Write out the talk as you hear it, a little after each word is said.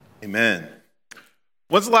Amen.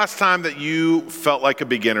 When's the last time that you felt like a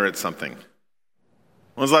beginner at something?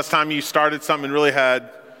 When's the last time you started something and really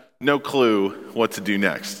had no clue what to do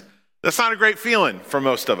next? That's not a great feeling for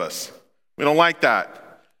most of us. We don't like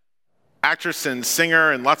that. Actress and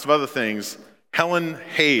singer and lots of other things, Helen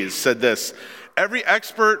Hayes said this: "Every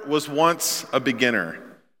expert was once a beginner."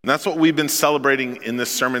 And that's what we've been celebrating in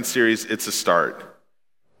this sermon series, It's a Start.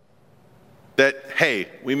 That, hey,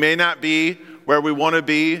 we may not be where we want to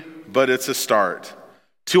be, but it's a start.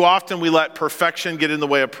 Too often we let perfection get in the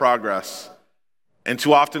way of progress. And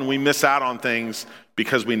too often we miss out on things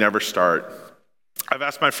because we never start. I've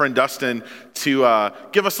asked my friend Dustin to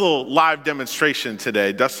give us a little live demonstration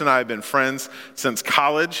today. Dustin and I have been friends since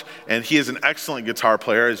college, and he is an excellent guitar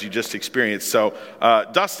player, as you just experienced. So,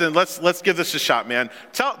 Dustin, let's give this a shot, man.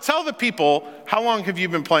 Tell the people, how long have you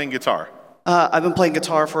been playing guitar? I've been playing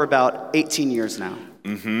guitar for about 18 years now.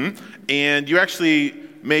 And you actually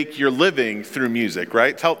make your living through music,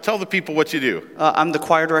 right? Tell the people what you do. I'm the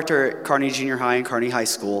choir director at Kearney Junior High and Kearney High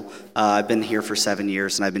School. I've been here for 7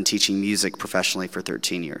 years, and I've been teaching music professionally for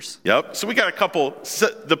 13 years. Yep. So we got a couple,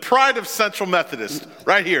 the pride of Central Methodist,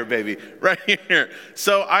 right here, baby, right here.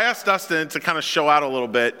 So I asked Dustin to kind of show out a little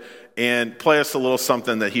bit and play us a little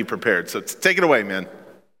something that he prepared. So take it away, man.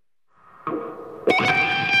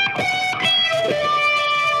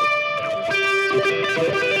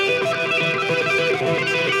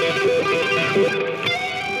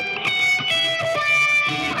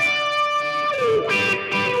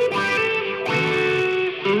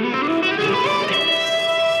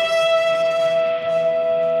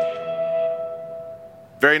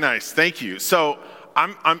 Very nice, thank you. So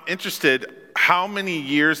I'm interested, how many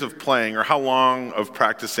years of playing or how long of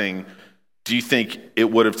practicing do you think it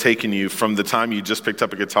would have taken you from the time you just picked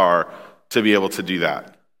up a guitar to be able to do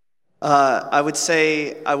that? I would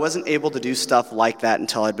say I wasn't able to do stuff like that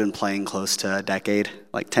until I'd been playing close to a decade,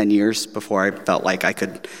 like 10 years before I felt like I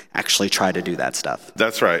could actually try to do that stuff.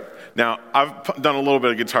 That's right. Now, I've done a little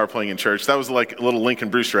bit of guitar playing in church. That was like a little Lincoln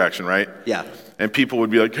Brewster action, right? Yeah. And people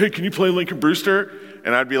would be like, hey, can you play Lincoln Brewster?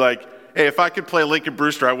 And I'd be like, hey, if I could play Lincoln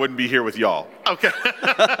Brewster, I wouldn't be here with y'all. Okay.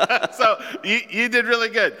 So you did really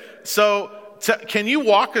good. So can you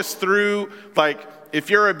walk us through, like, if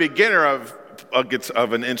you're a beginner of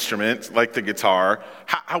an instrument like the guitar,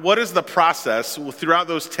 what is the process throughout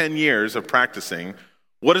those 10 years of practicing?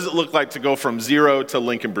 What does it look like to go from zero to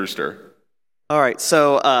Lincoln Brewster? All right,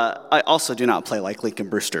 so I also do not play like Lincoln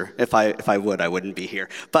Brewster. If I would, I wouldn't be here.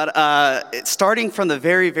 But starting from the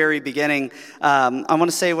very, very beginning, I want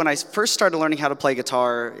to say when I first started learning how to play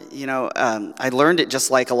guitar, I learned it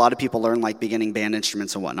just like a lot of people learn like beginning band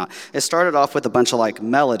instruments and whatnot. It started off with a bunch of like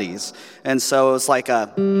melodies, and so it was like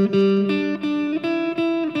a...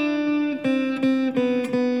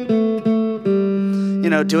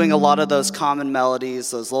 doing a lot of those common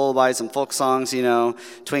melodies, those lullabies and folk songs,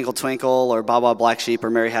 Twinkle Twinkle or Baa Baa Black Sheep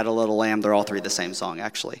or Mary Had a Little Lamb, they're all three the same song,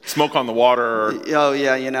 actually. Smoke on the Water. Oh,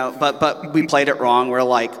 yeah, but we played it wrong. We're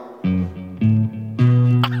like,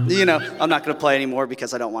 I'm not going to play anymore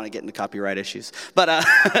because I don't want to get into copyright issues. But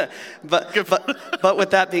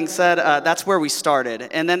with that being said, that's where we started.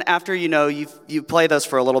 And then after, you play those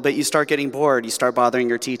for a little bit, you start getting bored. You start bothering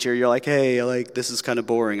your teacher. You're like, hey, this is kind of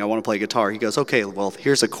boring. I want to play guitar. He goes, okay, well,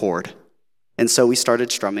 here's a chord. And so we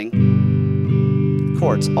started strumming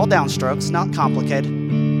chords, all downstrokes, not complicated.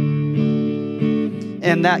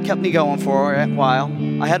 And that kept me going for a while.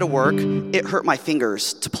 I had to work. It hurt my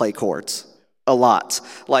fingers to play chords. A lot,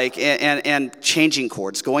 and changing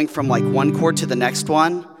chords, going from like one chord to the next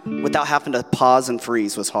one without having to pause and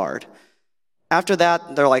freeze was hard. After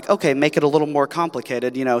that, they're like, okay, make it a little more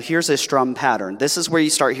complicated. Here's a strum pattern. This is where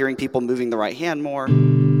you start hearing people moving the right hand more.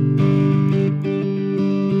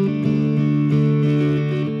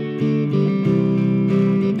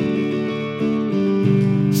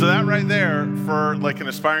 So that right there, for like an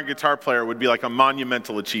aspiring guitar player, would be like a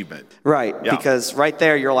monumental achievement. Right, yeah. Because right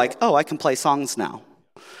there you're like, oh, I can play songs now.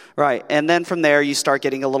 Right, and then from there you start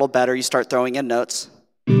getting a little better. You start throwing in notes.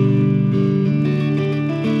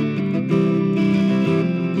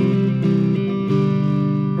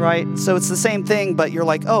 Right, so it's the same thing, but you're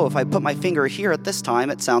like, oh, if I put my finger here at this time,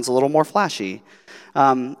 it sounds a little more flashy.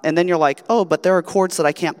 And then you're like, oh, but there are chords that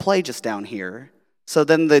I can't play just down here. So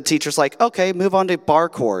then the teacher's like, okay, move on to bar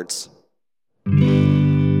chords.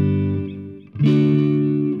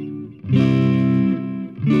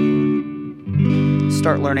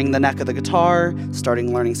 Start learning the neck of the guitar,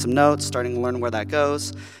 starting learning some notes, starting to learn where that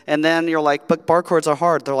goes. And then you're like, but bar chords are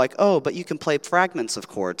hard. They're like, oh, but you can play fragments of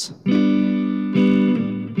chords.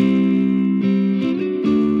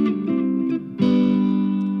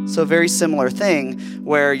 So very similar thing,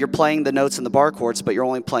 where you're playing the notes and the bar chords, but you're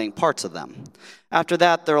only playing parts of them. After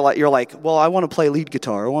that, you're like, well, I want to play lead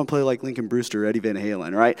guitar. I want to play like Lincoln Brewster, Eddie Van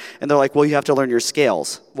Halen, right? And they're like, well, you have to learn your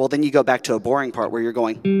scales. Well, then you go back to a boring part where you're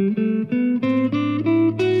going.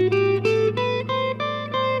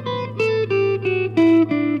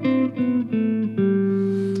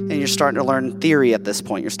 And you're starting to learn theory at this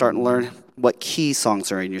point. You're starting to learn what key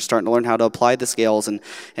songs are in. You're starting to learn how to apply the scales and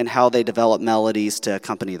how they develop melodies to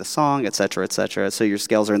accompany the song, et cetera, et cetera. So your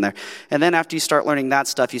scales are in there. And then after you start learning that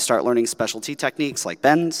stuff, you start learning specialty techniques like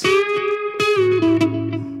bends.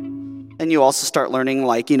 And you also start learning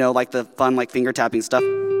like the fun like finger tapping stuff.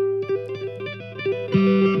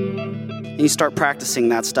 And you start practicing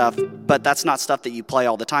that stuff, but that's not stuff that you play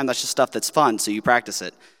all the time. That's just stuff that's fun, so you practice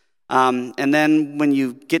it. And then when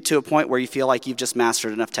you get to a point where you feel like you've just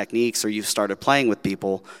mastered enough techniques or you've started playing with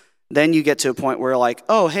people, then you get to a point where you're like,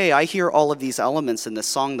 oh, hey, I hear all of these elements in this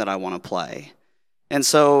song that I want to play. And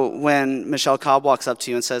so when Michelle Cobb walks up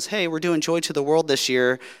to you and says, hey, we're doing Joy to the World this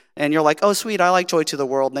year, and you're like, oh, sweet, I like Joy to the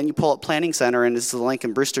World. And then you pull up Planning Center and it's the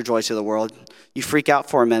Lincoln Brewster Joy to the World. You freak out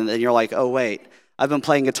for a minute and you're like, oh, wait. I've been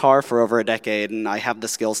playing guitar for over a decade, and I have the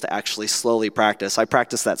skills to actually slowly practice. I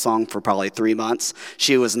practiced that song for probably 3 months.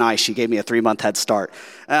 She was nice. She gave me a 3-month head start.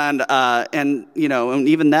 And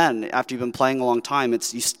even then, after you've been playing a long time,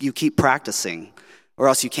 you keep practicing, or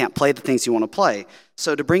else you can't play the things you want to play.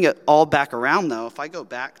 So to bring it all back around, though, if I go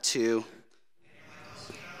back to...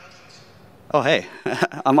 Oh, hey,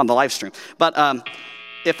 I'm on the live stream. But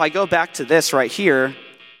if I go back to this right here,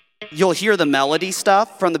 you'll hear the melody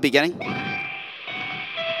stuff from the beginning.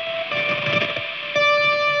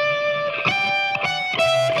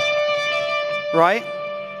 Right?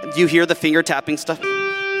 Do you hear the finger tapping stuff?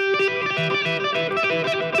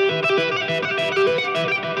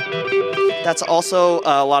 That's also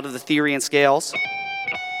a lot of the theory and scales.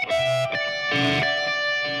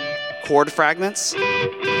 Chord fragments.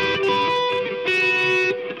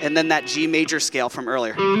 And then that G major scale from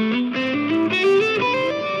earlier.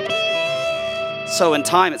 So in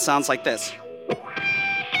time, it sounds like this.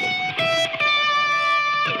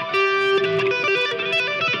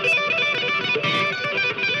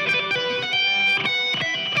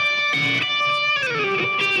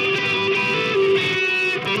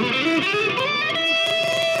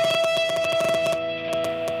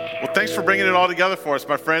 Thanks for bringing it all together for us,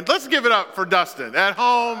 my friend. Let's give it up for Dustin. At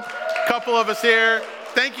home, a couple of us here.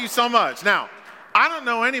 Thank you so much. Now, I don't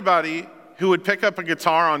know anybody who would pick up a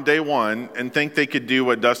guitar on day one and think they could do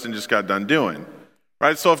what Dustin just got done doing,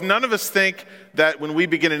 right? So if none of us think that when we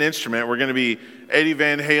begin an instrument, we're going to be Eddie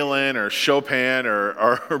Van Halen or Chopin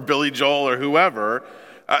or Billy Joel or whoever,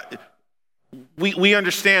 we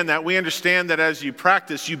understand that. We understand that as you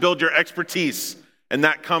practice, you build your expertise, and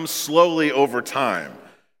that comes slowly over time.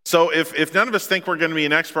 So if none of us think we're going to be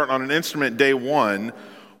an expert on an instrument day one,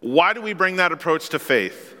 why do we bring that approach to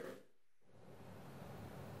faith?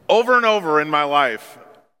 Over and over in my life,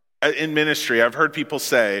 in ministry, I've heard people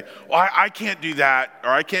say, well, I can't do that, or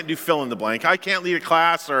I can't do fill in the blank. I can't lead a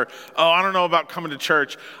class, or, oh, I don't know about coming to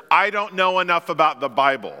church. I don't know enough about the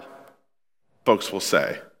Bible, folks will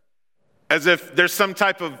say. As if there's some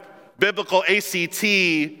type of biblical ACT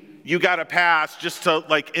you got to pass just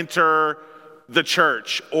to enter the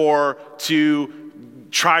church or to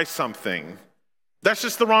try something. That's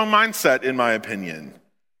just the wrong mindset, in my opinion.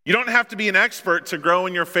 You don't have to be an expert to grow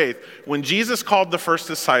in your faith. When Jesus called the first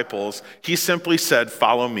disciples, he simply said,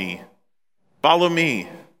 follow me. Follow me.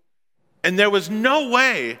 And there was no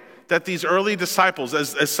way that these early disciples,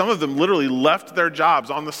 as some of them literally left their jobs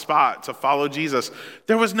on the spot to follow Jesus,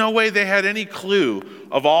 there was no way they had any clue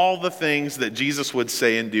of all the things that Jesus would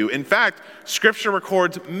say and do. In fact, Scripture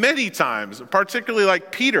records many times, particularly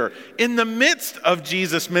like Peter, in the midst of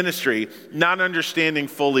Jesus' ministry, not understanding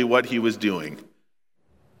fully what he was doing.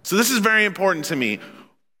 So this is very important to me.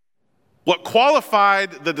 What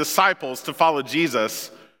qualified the disciples to follow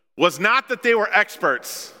Jesus was not that they were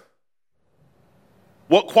experts.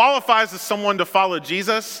 What qualifies someone to follow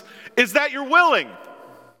Jesus is that you're willing.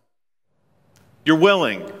 You're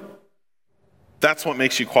willing. That's what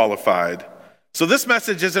makes you qualified. So this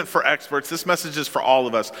message isn't for experts. This message is for all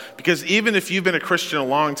of us. Because even if you've been a Christian a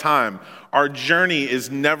long time, our journey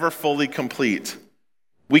is never fully complete.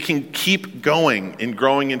 We can keep going and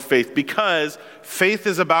growing in faith because faith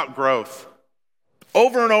is about growth.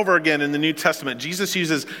 Over and over again in the New Testament, Jesus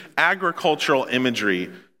uses agricultural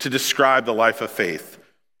imagery to describe the life of faith.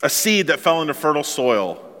 A seed that fell into fertile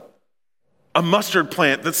soil, a mustard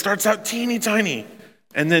plant that starts out teeny tiny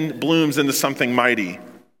and then blooms into something mighty.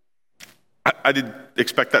 I didn't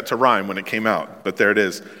expect that to rhyme when it came out, but there it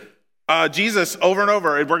is. Jesus, over and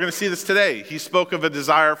over, and we're going to see this today, he spoke of a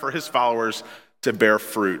desire for his followers to bear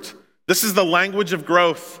fruit. This is the language of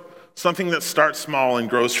growth, something that starts small and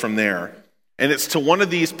grows from there. And it's to one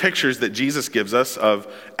of these pictures that Jesus gives us of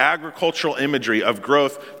agricultural imagery of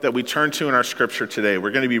growth that we turn to in our scripture today.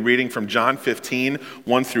 We're going to be reading from John 15,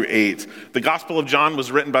 1 through 8. The Gospel of John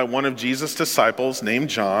was written by one of Jesus' disciples named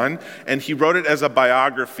John, and he wrote it as a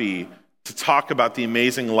biography to talk about the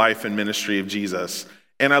amazing life and ministry of Jesus.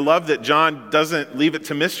 And I love that John doesn't leave it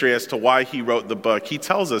to mystery as to why he wrote the book. He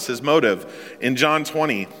tells us his motive in John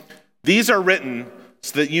 20. These are written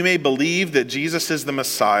so that you may believe that Jesus is the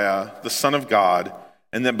Messiah, the Son of God,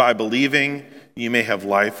 and that by believing you may have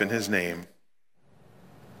life in his name.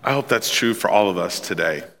 I hope that's true for all of us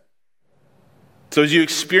today. So as you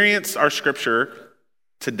experience our scripture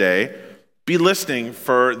today, be listening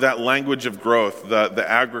for that language of growth, the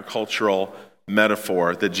agricultural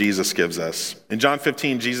metaphor that Jesus gives us. In John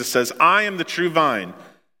 15, Jesus says, I am the true vine,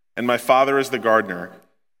 and my Father is the gardener.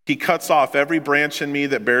 He cuts off every branch in me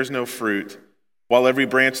that bears no fruit, while every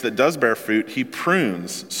branch that does bear fruit, he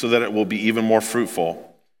prunes so that it will be even more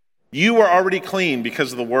fruitful. You are already clean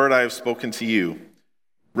because of the word I have spoken to you.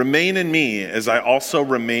 Remain in me as I also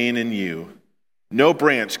remain in you. No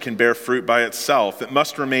branch can bear fruit by itself. It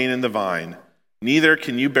must remain in the vine. Neither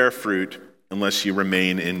can you bear fruit unless you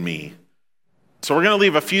remain in me. So we're going to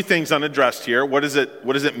leave a few things unaddressed here. What does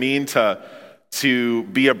it mean to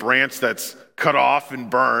be a branch that's cut off and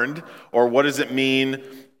burned? Or what does it mean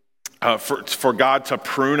for God to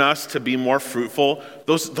prune us to be more fruitful?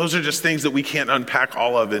 Those are just things that we can't unpack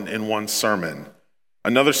all of in one sermon.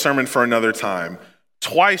 Another sermon for another time.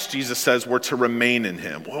 Twice Jesus says we're to remain in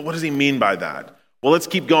him. Well, what does he mean by that? Well, let's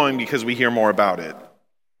keep going because we hear more about it.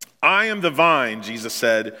 I am the vine, Jesus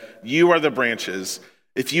said. You are the branches.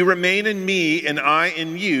 If you remain in me and I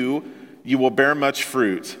in you, you will bear much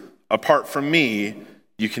fruit. Apart from me,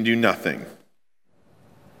 you can do nothing.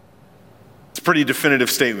 It's a pretty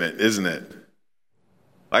definitive statement, isn't it?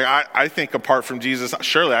 Like, I think apart from Jesus,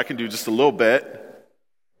 surely I can do just a little bit.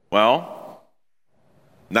 Well,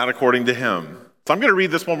 not according to him. So I'm going to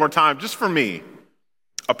read this one more time, just for me.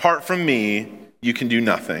 Apart from me, you can do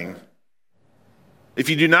nothing. If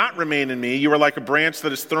you do not remain in me, you are like a branch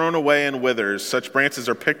that is thrown away and withers. Such branches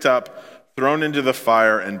are picked up, thrown into the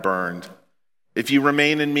fire, and burned. If you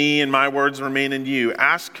remain in me and my words remain in you,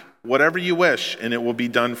 ask whatever you wish, and it will be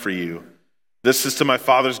done for you. This is to my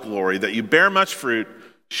Father's glory, that you bear much fruit,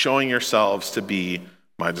 showing yourselves to be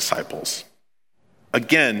my disciples.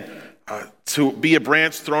 Again, to be a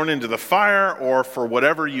branch thrown into the fire or for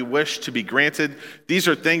whatever you wish to be granted, these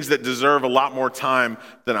are things that deserve a lot more time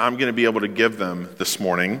than I'm going to be able to give them this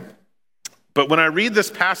morning. But when I read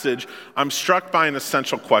this passage, I'm struck by an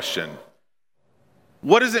essential question.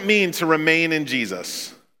 What does it mean to remain in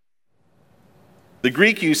Jesus? The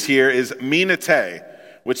Greek use here is menete,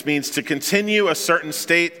 which means to continue a certain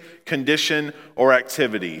state, condition, or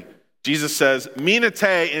activity. Jesus says,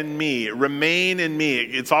 menete in me, remain in me.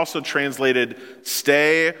 It's also translated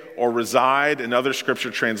stay or reside, and other scripture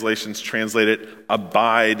translations translate it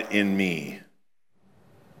abide in me.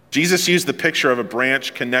 Jesus used the picture of a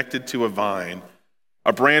branch connected to a vine,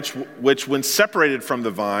 a branch which, when separated from the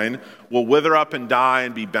vine, will wither up and die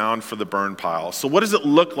and be bound for the burn pile. So what does it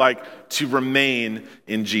look like to remain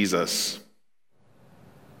in Jesus?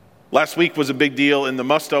 Last week was a big deal in the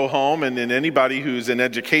Musto home and in anybody who's in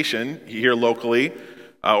education here locally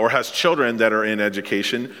or has children that are in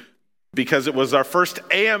education, because it was our first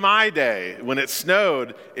AMI day. When it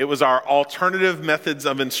snowed, it was our alternative methods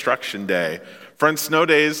of instruction day. Friends, snow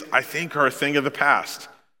days, I think, are a thing of the past.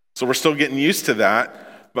 So we're still getting used to that.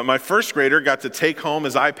 But my first grader got to take home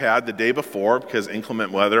his iPad the day before because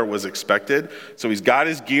inclement weather was expected. So he's got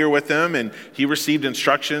his gear with him, and he received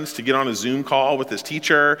instructions to get on a Zoom call with his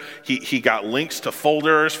teacher. He got links to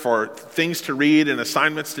folders for things to read and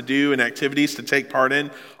assignments to do and activities to take part in,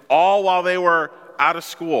 all while they were out of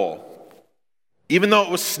school. Even though it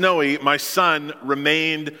was snowy, my son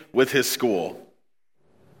remained with his school.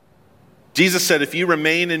 Jesus said, if you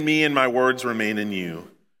remain in me and my words remain in you.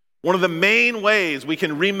 One of the main ways we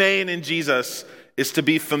can remain in Jesus is to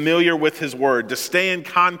be familiar with his word, to stay in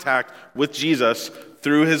contact with Jesus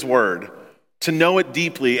through his word, to know it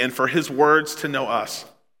deeply, and for his words to know us.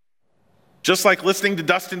 Just like listening to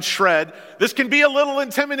Dustin shred, this can be a little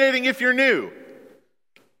intimidating if you're new.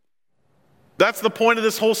 That's the point of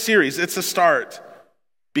this whole series. It's a start,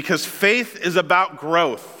 because faith is about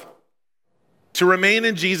growth. To remain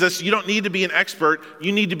in Jesus, you don't need to be an expert.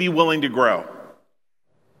 You need to be willing to grow.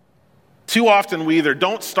 Too often we either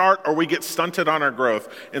don't start or we get stunted on our growth.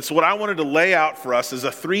 And so what I wanted to lay out for us is a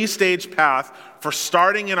 3-stage path for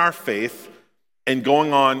starting in our faith and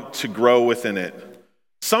going on to grow within it.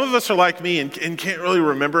 Some of us are like me and can't really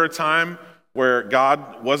remember a time where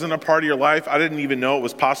God wasn't a part of your life. I didn't even know it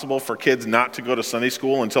was possible for kids not to go to Sunday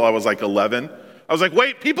school until I was like 11. I was like,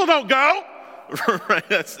 wait, people don't go? Right?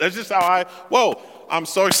 That's just how whoa, I'm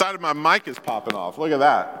so excited my mic is popping off. Look at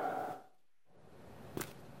that.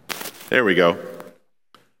 There we go.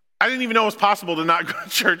 I didn't even know it was possible to not go to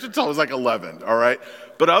church until I was like 11, all right?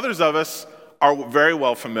 But others of us are very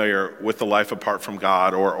well familiar with the life apart from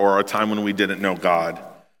God or a time when we didn't know God.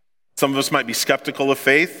 Some of us might be skeptical of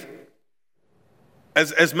faith.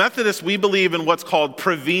 As Methodists, we believe in what's called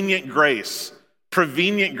prevenient grace.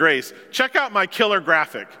 Prevenient grace. Check out my killer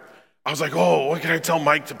graphic. I was like, oh, what can I tell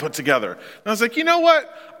Mike to put together? And I was like, you know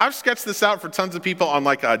what? I've sketched this out for tons of people on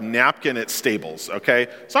like a napkin at Staples, okay?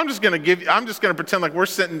 So I'm just gonna pretend like we're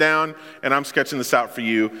sitting down and I'm sketching this out for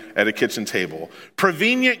you at a kitchen table.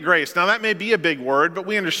 Prevenient grace. Now that may be a big word, but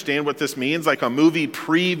we understand what this means, like a movie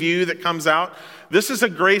preview that comes out. This is a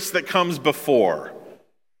grace that comes before.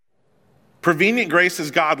 Prevenient grace is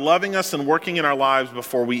God loving us and working in our lives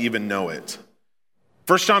before we even know it.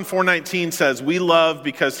 1 John 4:19 says, we love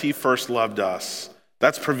because he first loved us.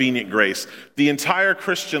 That's prevenient grace. The entire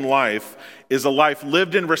Christian life is a life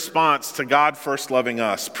lived in response to God first loving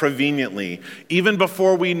us, preveniently. Even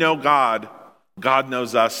before we know God, God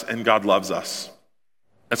knows us and God loves us.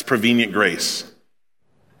 That's prevenient grace.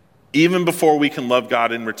 Even before we can love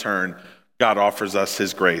God in return, God offers us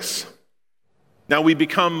his grace. Now, we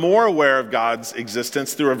become more aware of God's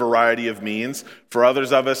existence through a variety of means. For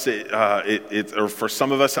others of us, or for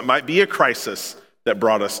some of us, it might be a crisis that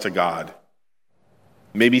brought us to God.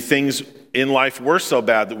 Maybe things in life were so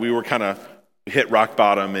bad that we were kind of hit rock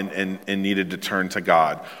bottom and needed to turn to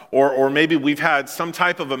God. Or maybe we've had some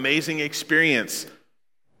type of amazing experience,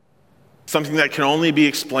 something that can only be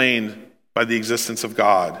explained by the existence of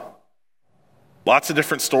God. Lots of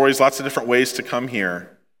different stories, lots of different ways to come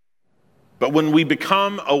here. But when we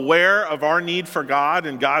become aware of our need for God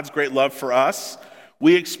and God's great love for us,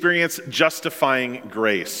 we experience justifying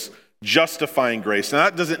grace. Justifying grace. Now,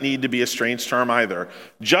 that doesn't need to be a strange term either.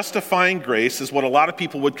 Justifying grace is what a lot of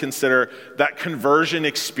people would consider that conversion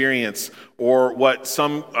experience, or what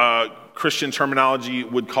some Christian terminology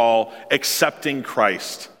would call accepting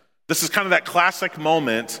Christ. This is kind of that classic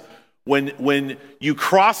moment when you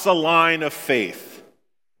cross a line of faith.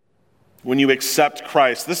 When you accept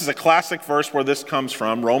Christ. This is a classic verse where this comes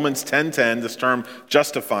from, Romans 10:10, this term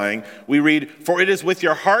justifying. We read, for it is with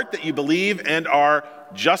your heart that you believe and are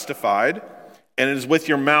justified, and it is with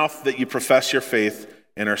your mouth that you profess your faith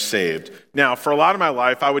and are saved. Now, for a lot of my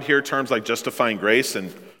life, I would hear terms like justifying grace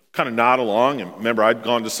and kind of nod along. And remember, I'd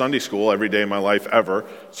gone to Sunday school every day of my life ever.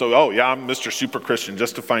 So, oh yeah, I'm Mr. Super Christian,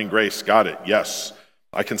 justifying grace, got it, yes.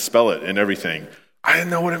 I can spell it and everything. I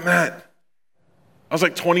didn't know what it meant. I was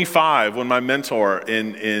like 25 when my mentor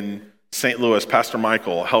in St. Louis, Pastor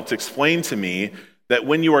Michael, helped explain to me that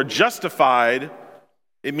when you are justified,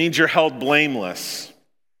 it means you're held blameless.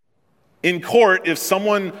 In court, if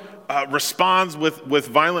someone responds with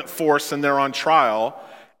violent force and they're on trial,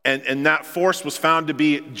 and that force was found to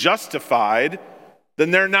be justified, then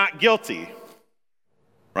they're not guilty,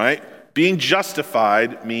 right? Being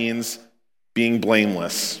justified means being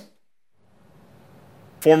blameless.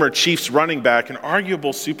 Former Chiefs running back and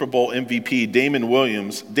arguable Super Bowl MVP Damian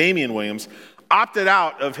Williams opted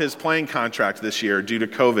out of his playing contract this year due to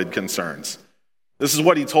COVID concerns. This is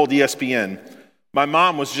what he told ESPN. My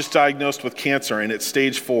mom was just diagnosed with cancer and it's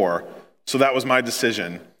stage 4, so that was my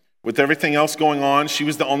decision. With everything else going on, she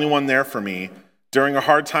was the only one there for me. During a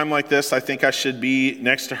hard time like this, I think I should be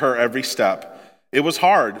next to her every step. It was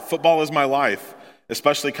hard. Football is my life,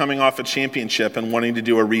 especially coming off a championship and wanting to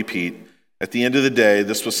do a repeat. At the end of the day,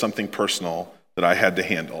 this was something personal that I had to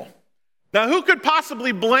handle. Now, who could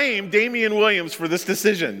possibly blame Damian Williams for this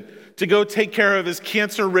decision to go take care of his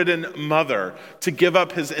cancer-ridden mother, to give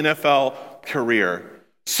up his NFL career?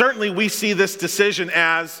 Certainly, we see this decision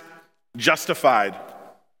as justified.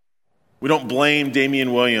 We don't blame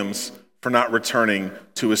Damian Williams for not returning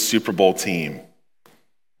to his Super Bowl team.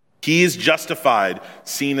 He is justified,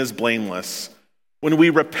 seen as blameless. When we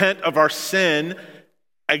repent of our sin,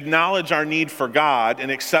 acknowledge our need for God, and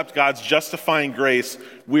accept God's justifying grace,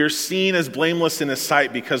 we are seen as blameless in his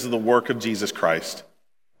sight because of the work of Jesus Christ.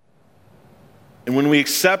 And when we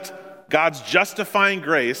accept God's justifying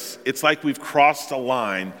grace, it's like we've crossed a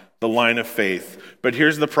line, the line of faith. But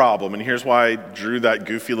here's the problem, and here's why I drew that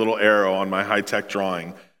goofy little arrow on my high-tech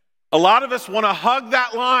drawing. A lot of us want to hug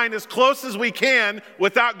that line as close as we can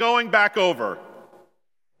without going back over.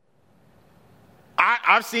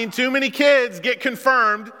 I've seen too many kids get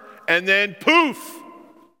confirmed and then poof,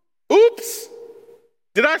 oops,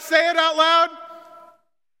 did I say it out loud?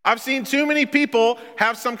 I've seen too many people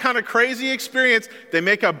have some kind of crazy experience. They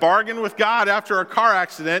make a bargain with God after a car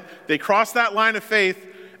accident. They cross that line of faith,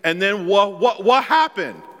 and then what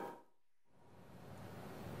happened?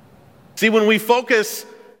 See, when we focus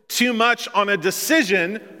too much on a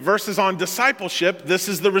decision versus on discipleship, this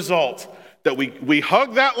is the result. That we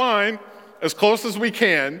hug that line as close as we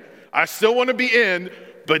can. I still want to be in,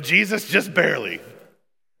 but Jesus just barely.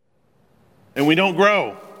 And we don't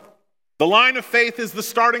grow. The line of faith is the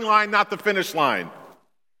starting line, not the finish line.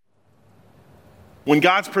 When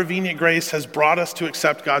God's prevenient grace has brought us to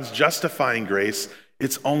accept God's justifying grace,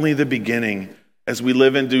 it's only the beginning as we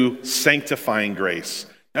live into sanctifying grace.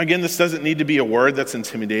 Now again, this doesn't need to be a word that's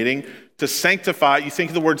intimidating. To sanctify, you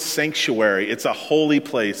think of the word sanctuary. It's a holy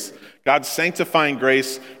place. God's sanctifying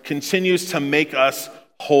grace continues to make us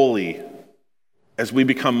holy as we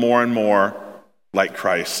become more and more like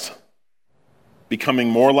Christ. Becoming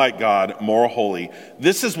more like God, more holy.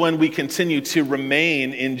 This is when we continue to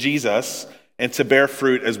remain in Jesus and to bear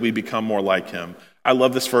fruit as we become more like him. I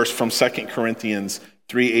love this verse from 2 Corinthians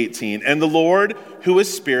 3:18. And the Lord, who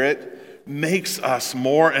is Spirit, makes us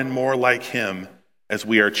more and more like him as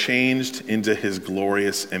we are changed into his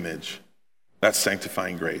glorious image. That's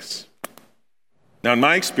sanctifying grace. Now, in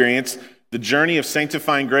my experience, the journey of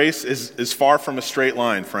sanctifying grace is far from a straight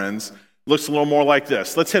line, friends. It looks a little more like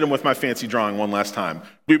this. Let's hit him with my fancy drawing one last time.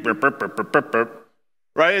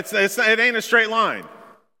 Right? It ain't a straight line.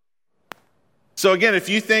 So again, if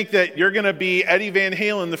you think that you're going to be Eddie Van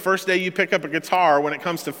Halen the first day you pick up a guitar when it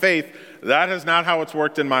comes to faith, that is not how it's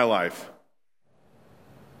worked in my life.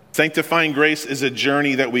 Sanctifying grace is a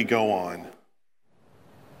journey that we go on.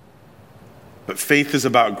 But faith is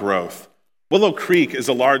about growth. Willow Creek is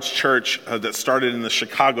a large church that started in the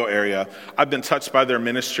Chicago area. I've been touched by their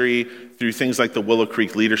ministry through things like the Willow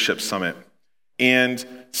Creek Leadership Summit. And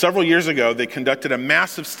several years ago, they conducted a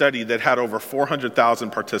massive study that had over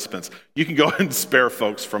 400,000 participants. You can go ahead and spare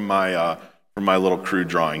folks from my little crude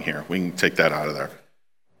drawing here. We can take that out of there.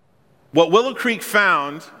 What Willow Creek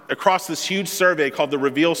found across this huge survey called the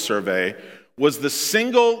Reveal Survey was the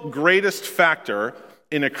single greatest factor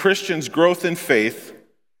in a Christian's growth in faith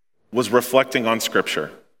was reflecting on Scripture.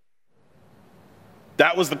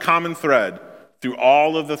 That was the common thread through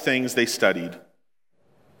all of the things they studied.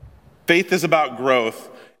 Faith is about growth,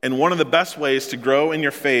 and one of the best ways to grow in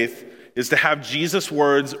your faith is to have Jesus'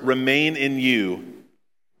 words remain in you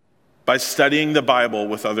by studying the Bible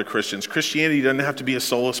with other Christians. Christianity doesn't have to be a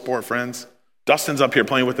solo sport, friends. Dustin's up here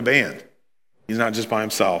playing with the band. He's not just by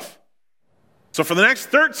himself. So for the next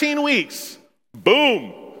 13 weeks,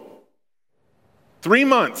 boom, 3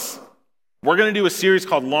 months, we're going to do a series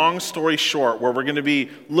called Long Story Short, where we're going to be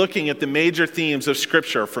looking at the major themes of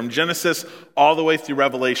Scripture from Genesis all the way through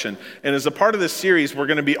Revelation. And as a part of this series, we're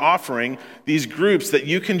going to be offering these groups that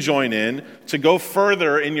you can join in to go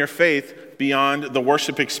further in your faith beyond the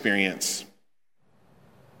worship experience.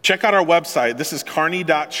 Check out our website. This is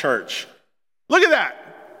carney.church. Look at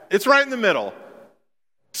that. It's right in the middle.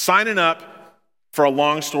 Signing up for a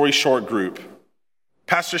Long Story Short group.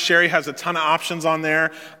 Pastor Sherry has a ton of options on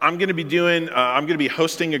there. I'm going to be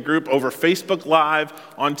hosting a group over Facebook Live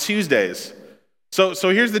on Tuesdays. So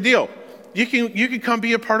here's the deal. You can come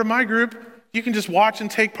be a part of my group. You can just watch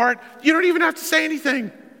and take part. You don't even have to say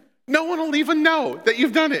anything. No one will even know that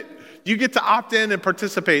you've done it. You get to opt in and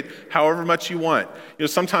participate however much you want.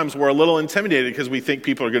 Sometimes we're a little intimidated because we think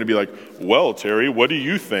people are going to be like, well, Terry, what do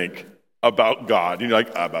you think about God? And you're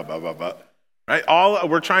like, Right?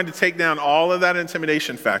 We're trying to take down all of that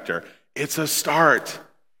intimidation factor. It's a start.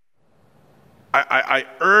 I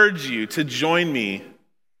urge you to join me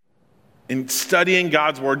in studying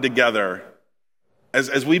God's word together.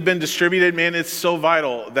 As we've been distributed, man, it's so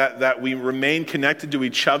vital that we remain connected to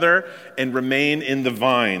each other and remain in the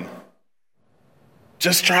vine.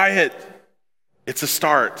 Just try it. It's a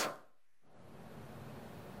start.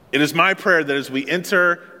 It is my prayer that as we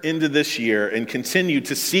enter into this year and continue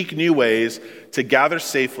to seek new ways to gather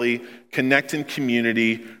safely, connect in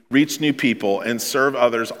community, reach new people, and serve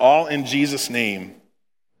others, all in Jesus' name,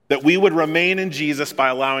 that we would remain in Jesus by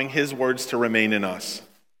allowing his words to remain in us.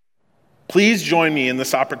 Please join me in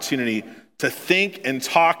this opportunity to think and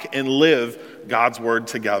talk and live God's word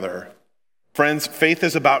together. Friends, faith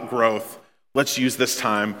is about growth. Let's use this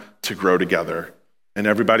time to grow together. And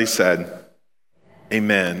everybody said,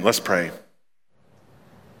 amen. Let's pray.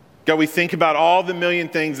 God, we think about all the million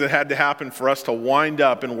things that had to happen for us to wind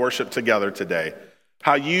up and worship together today.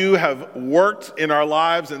 How you have worked in our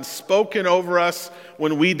lives and spoken over us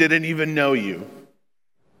when we didn't even know you.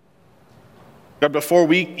 God, before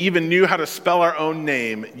we even knew how to spell our own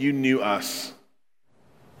name, you knew us.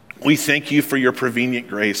 We thank you for your prevenient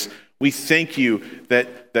grace. We thank you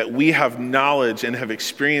that we have knowledge and have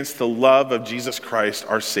experienced the love of Jesus Christ,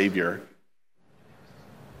 our Savior.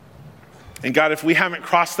 And God, if we haven't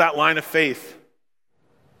crossed that line of faith,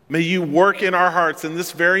 may you work in our hearts in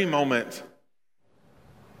this very moment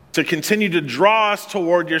to continue to draw us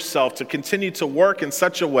toward yourself, to continue to work in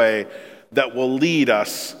such a way that will lead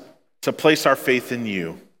us to place our faith in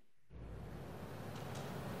you.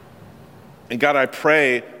 And God, I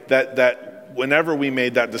pray that whenever we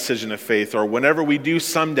made that decision of faith, or whenever we do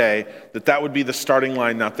someday, that would be the starting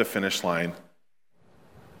line, not the finish line.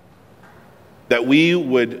 That we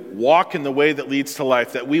would walk in the way that leads to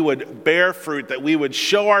life, that we would bear fruit, that we would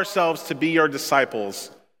show ourselves to be your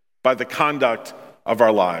disciples by the conduct of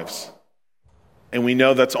our lives. And we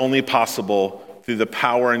know that's only possible through the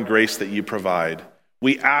power and grace that you provide.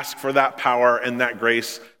 We ask for that power and that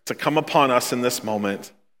grace to come upon us in this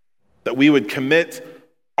moment, that we would commit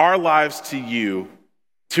our lives to you,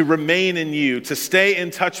 to remain in you, to stay in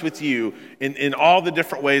touch with you in all the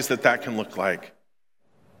different ways that can look like.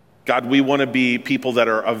 God, we want to be people that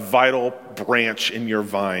are a vital branch in your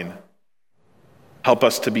vine. Help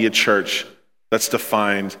us to be a church that's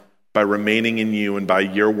defined by remaining in you and by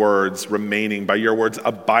your words remaining, by your words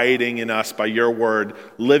abiding in us, by your word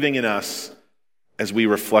living in us as we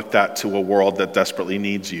reflect that to a world that desperately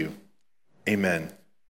needs you. Amen.